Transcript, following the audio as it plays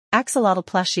Axolotl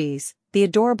Plushies, the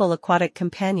adorable aquatic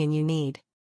companion you need.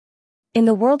 In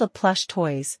the world of plush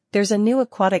toys, there's a new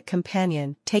aquatic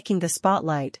companion taking the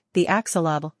spotlight, the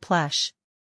Axolotl plush.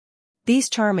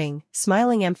 These charming,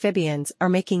 smiling amphibians are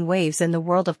making waves in the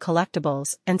world of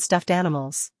collectibles and stuffed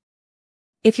animals.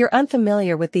 If you're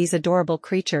unfamiliar with these adorable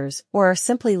creatures or are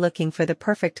simply looking for the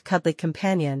perfect cuddly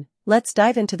companion, let's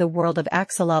dive into the world of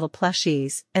Axolotl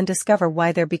Plushies and discover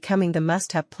why they're becoming the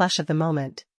must-have plush of the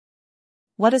moment.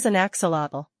 What is an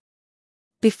axolotl?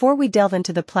 Before we delve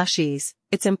into the plushies,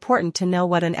 it's important to know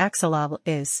what an axolotl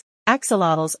is.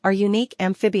 Axolotls are unique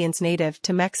amphibians native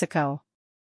to Mexico.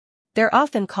 They're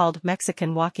often called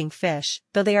Mexican walking fish,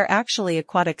 though they are actually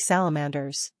aquatic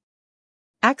salamanders.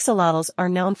 Axolotls are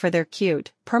known for their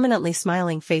cute, permanently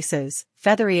smiling faces,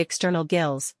 feathery external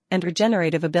gills, and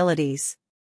regenerative abilities.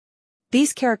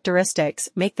 These characteristics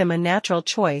make them a natural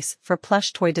choice for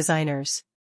plush toy designers.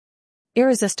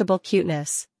 Irresistible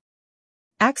cuteness.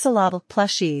 Axolotl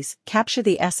plushies capture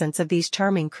the essence of these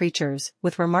charming creatures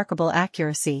with remarkable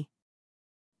accuracy.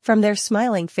 From their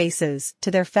smiling faces to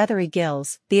their feathery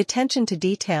gills, the attention to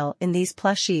detail in these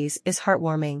plushies is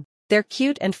heartwarming. Their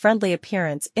cute and friendly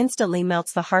appearance instantly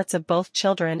melts the hearts of both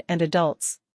children and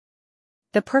adults.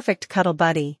 The perfect cuddle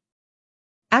buddy.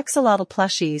 Axolotl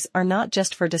plushies are not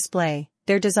just for display,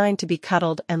 they're designed to be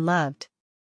cuddled and loved.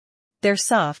 Their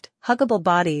soft, huggable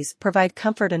bodies provide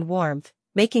comfort and warmth,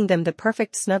 making them the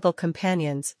perfect snuggle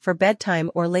companions for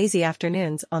bedtime or lazy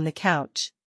afternoons on the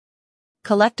couch.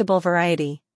 Collectible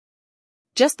variety.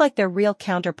 Just like their real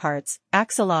counterparts,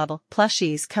 axolotl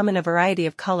plushies come in a variety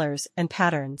of colors and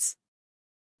patterns.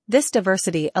 This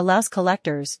diversity allows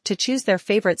collectors to choose their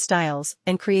favorite styles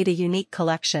and create a unique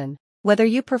collection. Whether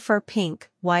you prefer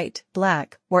pink, white,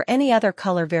 black, or any other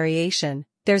color variation,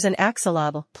 there's an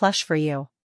axolotl plush for you.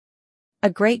 A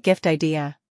great gift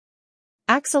idea.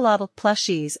 Axolotl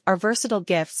plushies are versatile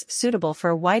gifts suitable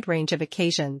for a wide range of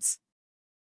occasions.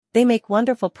 They make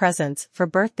wonderful presents for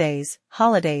birthdays,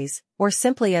 holidays, or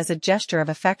simply as a gesture of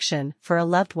affection for a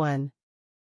loved one.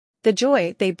 The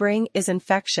joy they bring is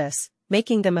infectious,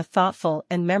 making them a thoughtful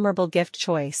and memorable gift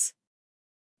choice.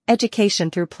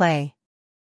 Education through play.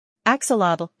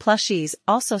 Axolotl plushies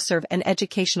also serve an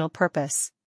educational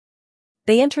purpose.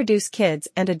 They introduce kids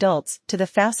and adults to the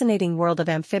fascinating world of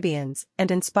amphibians and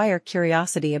inspire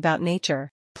curiosity about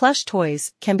nature. Plush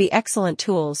toys can be excellent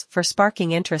tools for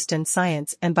sparking interest in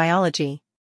science and biology.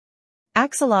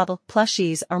 Axolotl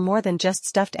plushies are more than just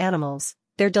stuffed animals,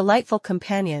 they're delightful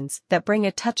companions that bring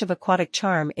a touch of aquatic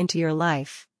charm into your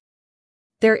life.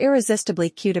 Their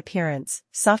irresistibly cute appearance,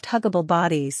 soft huggable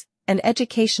bodies, and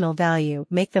educational value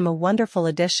make them a wonderful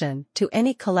addition to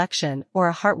any collection or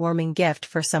a heartwarming gift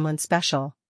for someone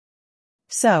special.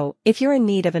 So, if you're in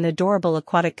need of an adorable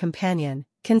aquatic companion,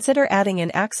 consider adding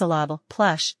an axolotl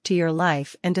plush to your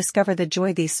life and discover the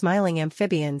joy these smiling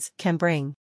amphibians can bring.